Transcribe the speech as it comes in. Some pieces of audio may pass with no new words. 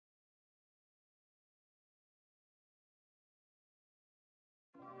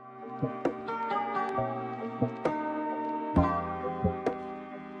I'll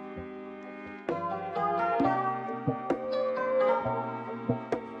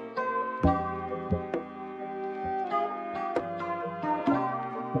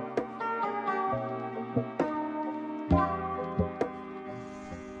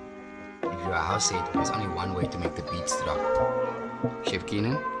say it, there's only one way to make the beats drop. Chef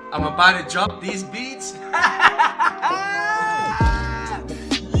Keanon? I'm about to drop these beats. Yeah!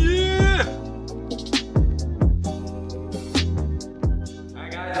 Hi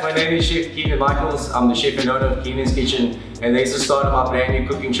guys, my name is Chef Keanon Michaels. I'm the chef and owner of Keanon's Kitchen, and this is the start of my brand new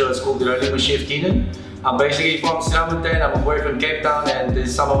cooking show. It's called Rolling with Chef Keanon. I'm basically from Strandfontein. I'm a boy from Cape Town, and this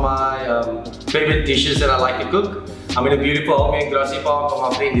is some of my favorite dishes that I like to cook. I'm in a beautiful home in Grassy Park with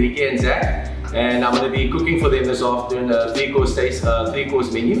my friend Ricky and Zac, and I'm going to be cooking for them this afternoon, a three-course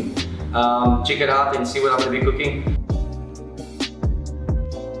menu. Check it out and see what I'm going to be cooking.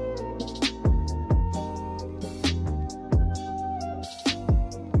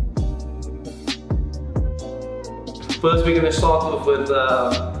 First, we're going to start off with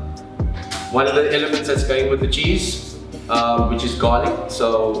one of the elements that's going with the cheese, which is garlic.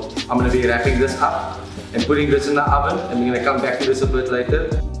 So I'm going to be wrapping this up and putting this in the oven, and we're going to come back to this a bit later.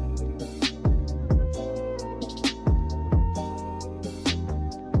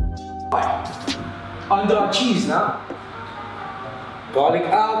 Under our cheese now. Garlic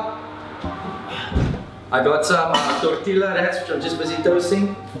out. I got some tortilla wraps, which I'm just busy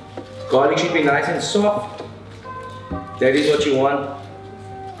toasting. Garlic should be nice and soft. That is what you want.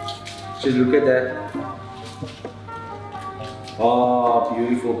 Just look at that. Oh,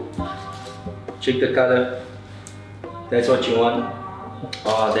 beautiful. Check the color. That's what you want.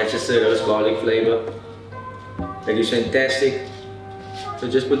 Oh, that's just a roast garlic flavor. That is fantastic. So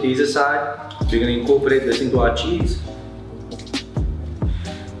just put these aside. We're going to incorporate this into our cheese.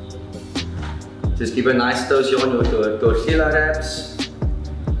 Just give a nice toast here on your tortilla wraps.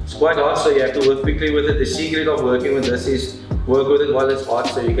 It's quite hot, so you have to work quickly with it. The secret of working with this is work with it while it's hot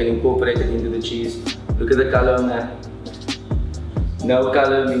so you can incorporate it into the cheese. Look at the color on that. No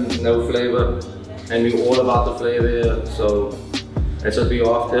color means no flavor, and we're all about the flavor here, so that's what we're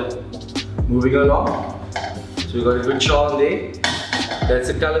after. Moving along. So we've got a good char there. That's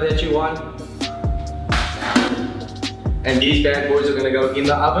the color that you want. And these bad boys are going to go in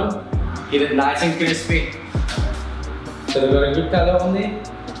the oven, get it nice and crispy. So we've got a good color on there.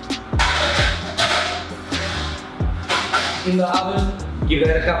 In the oven, give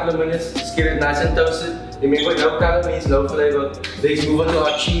that a couple of minutes, just get it nice and toasted. Remember, no color means no flavor. Let's move on to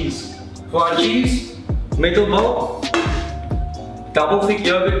our cheese. For our cheese, metal bowl, double thick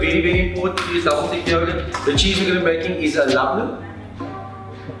yogurt, very, very important to use double thick yogurt. The cheese we're going to be making is a labne.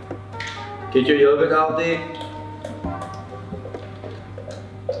 Get your yogurt out there.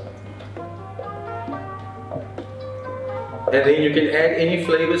 And then you can add any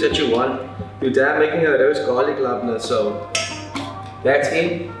flavors that you want. Today I'm making a roast garlic labne, so that's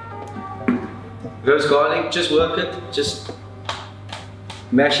in. Roast garlic, just work it, just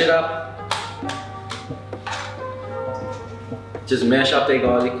mash it up. Just mash up the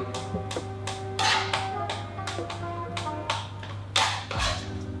garlic.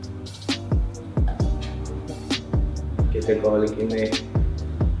 Get the garlic in there.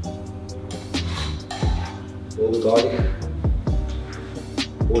 All the garlic.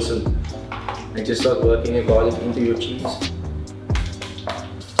 Awesome. And just start working your garlic into your cheese.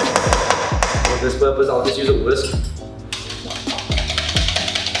 For this purpose, I'll just use a whisk.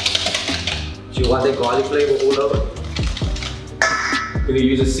 So you want the garlic flavor all over. You're going to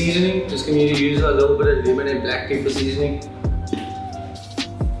use a seasoning. Just going to use a little bit of lemon and black pepper seasoning.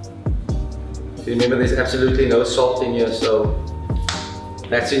 So remember, there's absolutely no salt in here, so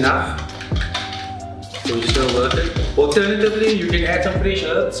that's enough. So we're just going to work it. Alternatively, you can add some fresh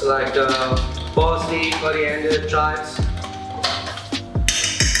herbs like parsley, coriander, chives.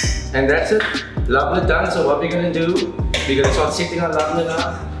 And that's it. Labne done. So what we're going to do, we're going to start setting our labne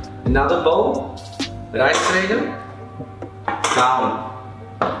now. Another bowl, rice strainer, down.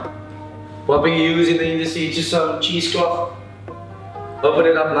 What we use in the industry is just some cheesecloth. Open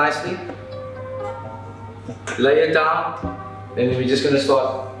it up nicely. Lay it down. And then we're just going to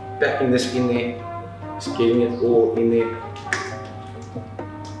start packing this in there. Just getting it all in there.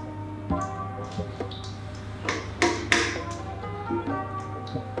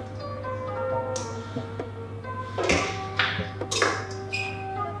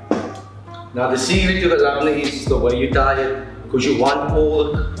 Now the secret to the labne is the way you tie it, because you want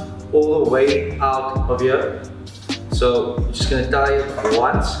all the way out of here. So you're just going to tie it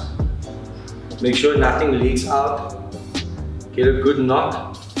once. Make sure nothing leaks out. Get a good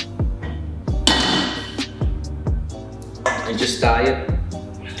knot. and just tie it.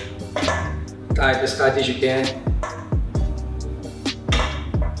 Tie it as tight as you can.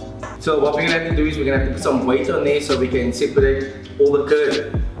 So what we're gonna have to do is we're gonna have to put some weight on there so we can separate all the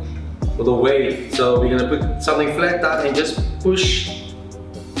curd or the whey. So we're gonna put something flat down and just push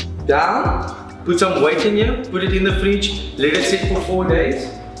down. Put some weight in here, put it in the fridge, let it sit for 4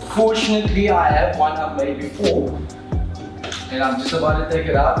 days. Fortunately, I have one I've made before. And I'm just about to take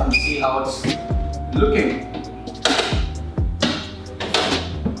it out and see how it's looking.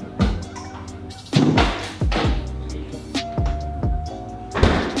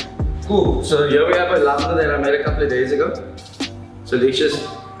 Cool, so here we have a lavender that I made a couple of days ago. So let's just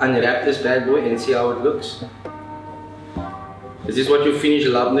unwrap this bad boy and see how it looks. This is what your finished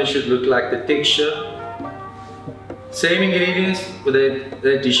lavender should look like, the texture. Same ingredients with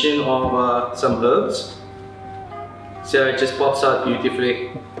the addition of some herbs. So it just pops out beautifully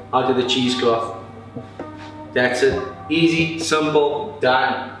out of the cheesecloth. That's it. Easy, simple,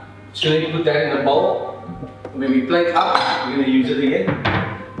 done. Just going to put that in a bowl. When we plate up, we're going to use it again.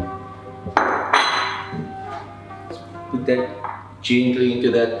 Put that gently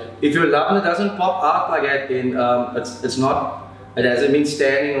into that. If your lavender doesn't pop out like that, then it hasn't been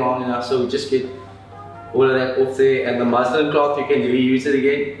standing long enough. So just get all of that off there, and the muslin cloth, you can reuse it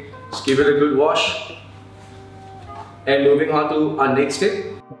again. Just give it a good wash. And moving on to our next step.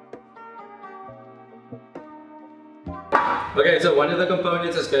 Okay, so one of the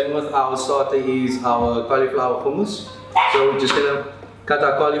components that's going with our starter is our cauliflower hummus. So we're just gonna cut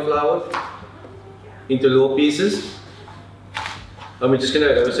our cauliflower into little pieces. And we're just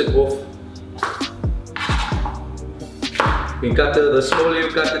gonna roast it off. You can cut the smaller you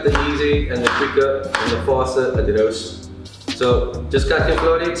cut it, the easier and the quicker and the faster it roasts. So just cut your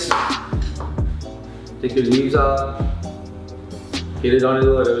florets, take your leaves out, get it on a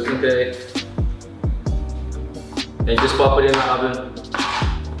little roasting tray, and just pop it in the oven.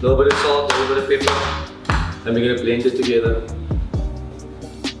 A little bit of salt, a little bit of pepper, and we're gonna blend it together.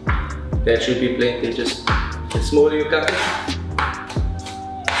 That should be plenty. Just the smaller you cut it,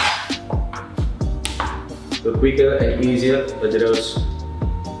 the quicker and easier it roasts.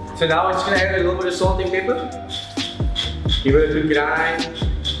 So now we're just going to add a little bit of salt and pepper. Give it a good grind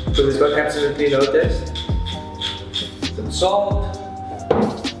so it's got absolutely no taste. Some salt,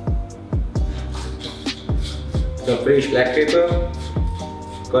 some fresh black pepper,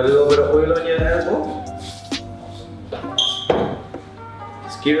 got a little bit of oil on your as well.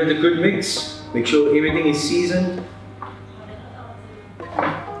 Just give it a good mix, make sure everything is seasoned.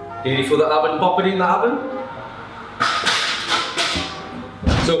 Ready for the oven, pop it in the oven.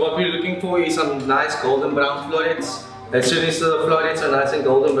 So what we're looking for is some nice golden brown florets. As soon as the florets are nice and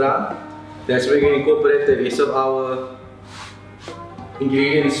golden brown, that's where we're going to incorporate the rest of our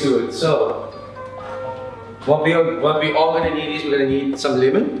ingredients to it. So what we are going to need is we're going to need some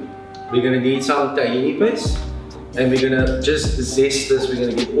lemon, we're going to need some tahini paste, and we're going to just zest this. We're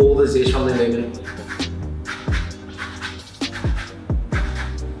going to get all the zest from the lemon.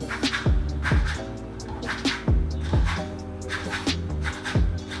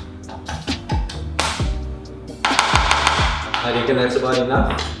 I reckon that's about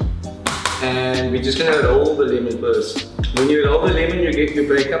enough. And we're just gonna roll the lemon first. When you roll the lemon, you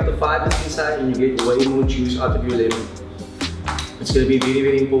break up the fibers inside and you get way more juice out of your lemon. It's gonna be very,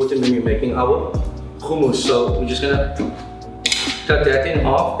 very important when you're making our hummus. So we're just gonna cut that in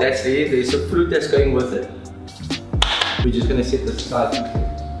half. That's there. There's a fruit that's going with it. We're just gonna set this aside.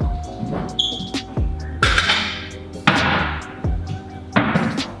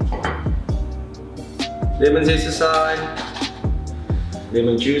 Lemon zest aside.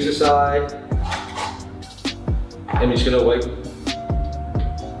 Lemon juice aside, and we're just gonna wait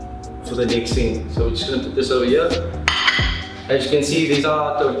for the next thing. So we're just gonna put this over here. As you can see, these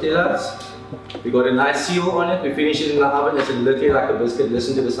are tortillas. We got a nice seal on it. We finish it in the oven. It's literally like a biscuit.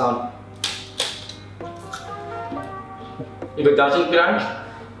 Listen to the sound. If it doesn't crunch,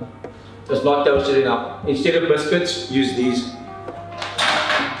 it's not toasted enough. Instead of biscuits, use these.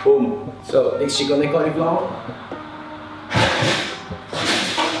 Boom. So let's check on the cauliflower.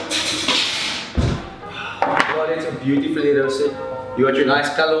 It's beautifully roasted. You got your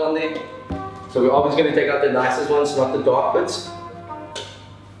nice color on there. So we're always going to take out the nicest ones, not the dark bits.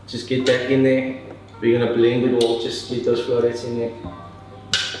 Just get that in there. We're going to blend it all. Just get those florets in there.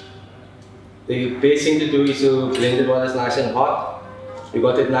 The best thing to do is to blend it while it's nice and hot. You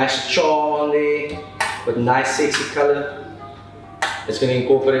got that nice char on there, with nice sexy color. It's going to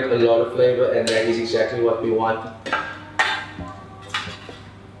incorporate a lot of flavor, and that is exactly what we want.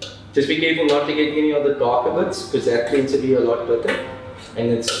 Just be careful not to get any of the darker bits, because that tends to be a lot bitter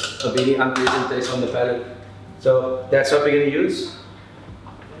and it's a very unpleasant taste on the palate. So that's what we're going to use.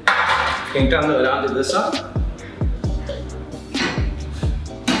 You can come around to this side.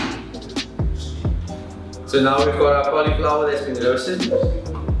 So now we've got our cauliflower that's been roasted.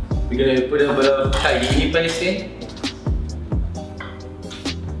 We're going to put a bit of tahini paste in.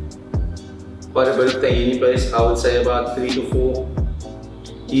 Quite a bit of tahini paste, I would say about 3 to 4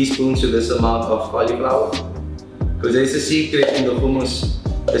 teaspoons to this amount of cauliflower. Because there's a secret in the hummus.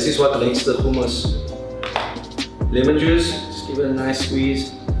 This is what makes the hummus. Lemon juice, just give it a nice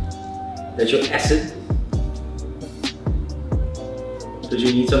squeeze. That's your acid. Because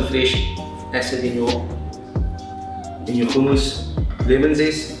you need some fresh acid in your hummus. Lemon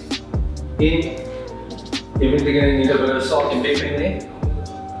zest in. Even we're gonna need a bit of salt and pepper in there.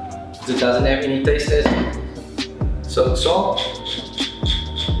 Because it doesn't have any taste acid. So salt.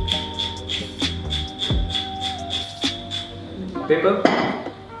 Pepper.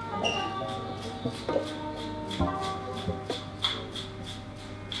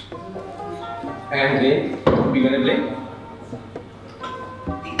 And then we're gonna blend.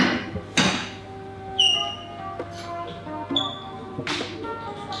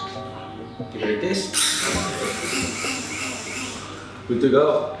 Give it a taste. Good to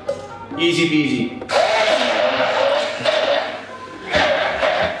go. Easy peasy.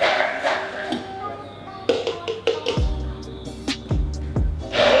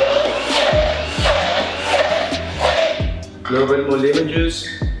 A little bit more lemon juice.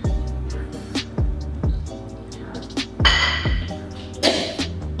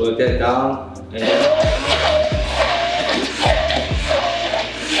 Work that down and then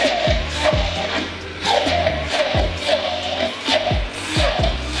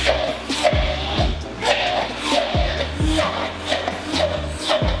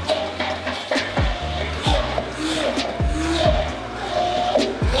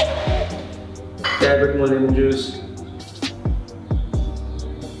add a bit more lemon juice.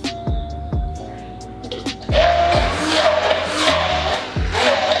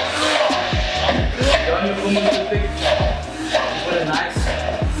 Put a nice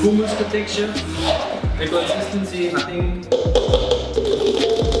hummus texture. The consistency, I think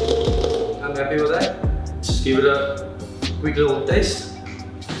I'm happy with that. Just give it a quick little taste.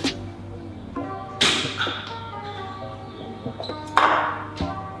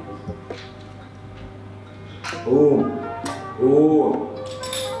 Ooh,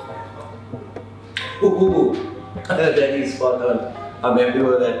 that is spot on. I'm happy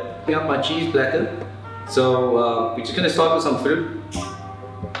with that. Picking up my cheese platter. So we're just going to start with some fruit.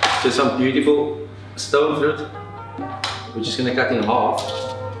 Just some beautiful stone fruit. We're just going to cut in half.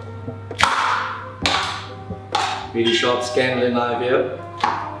 Really sharp Scanlan knife here.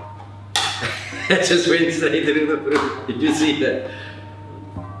 It just went straight through the fruit. Did you see that?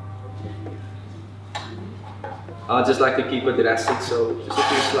 I just like to keep it drastic, so just a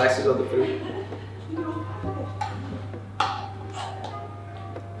few slices of the fruit.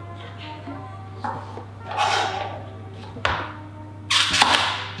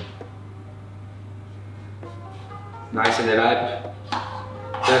 Nice and ripe.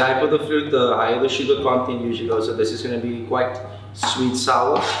 The riper the fruit, the higher the sugar content usually goes. So this is going to be quite sweet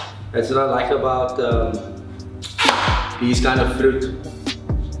sour. That's what I like about these kind of fruit.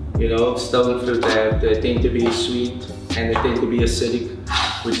 You know, stone fruit, they tend to be sweet and they tend to be acidic,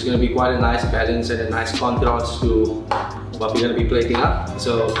 which is going to be quite a nice balance and a nice contrast to what we're going to be plating up.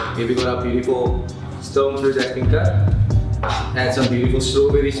 So here we got our beautiful stone fruit that's been cut. Add some beautiful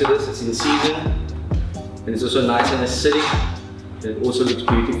strawberries to this. It's in season. And it's also nice and acidic. And it also looks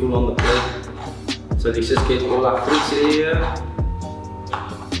beautiful on the plate. So let's just get all our fruits in here.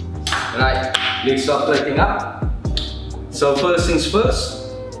 Right, let's start plating up. So first things first,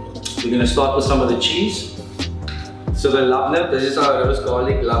 we're going to start with some of the cheese. So the labneh, this is our roast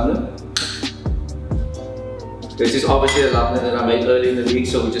garlic labneh. This is obviously a labneh that I made early in the week,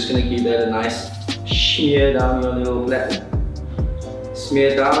 so we're just going to give that a nice smear down your little platter.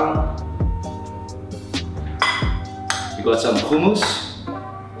 Smear down. We got some hummus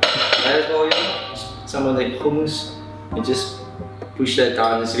as well here. Some of the hummus, and just push that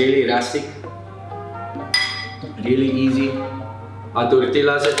down. It's really rustic, really easy. Our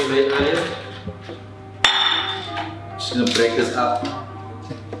tortillas that we made earlier. Just gonna break this up.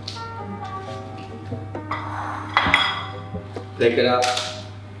 Break it up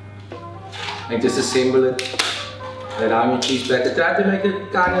and just assemble it around your cheese platter. Try to make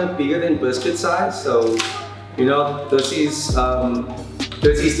it kind of bigger than biscuit size. So you know, this is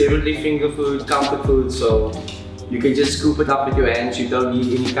definitely finger food, comfort food. So you can just scoop it up with your hands. You don't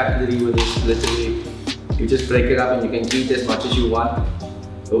need any cutlery with this. Literally, you just break it up and you can eat as much as you want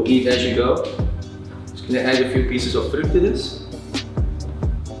or eat as you go. Just Then add a few pieces of fruit to this.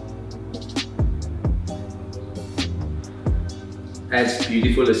 Adds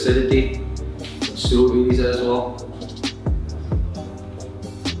beautiful acidity. Strawberries as well.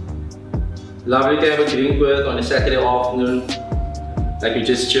 Lovely to have a drink with on a Saturday afternoon, like you're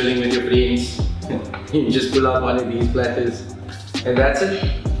just chilling with your friends. You just pull out one of these platters, and that's it.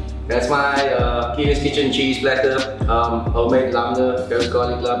 That's my Keanon's Kitchen cheese platter. Homemade lamb, roast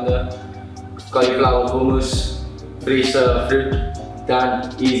garlic lamb, cauliflower hummus, fresh fruit.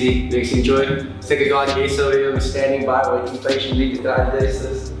 Done, easy. Let's enjoy. Second guard guest over here, we're standing by, waiting patiently to try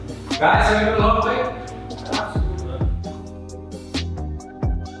this. Guys, have a long way.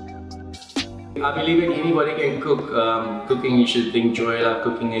 I believe that anybody can cook. Cooking, you should bring joy. Like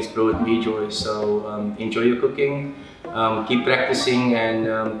cooking has brought me joy. So enjoy your cooking. Keep practicing,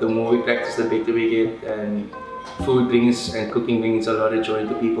 and the more we practice, the better we get. And food brings and cooking brings a lot of joy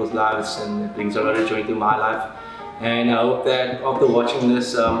into people's lives, and it brings a lot of joy into my life. And I hope that after watching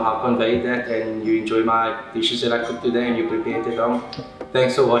this, I'll convey that, and you enjoy my dishes that I cooked today, and you prepared at home.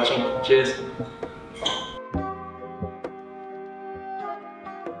 Thanks for watching. Cheers.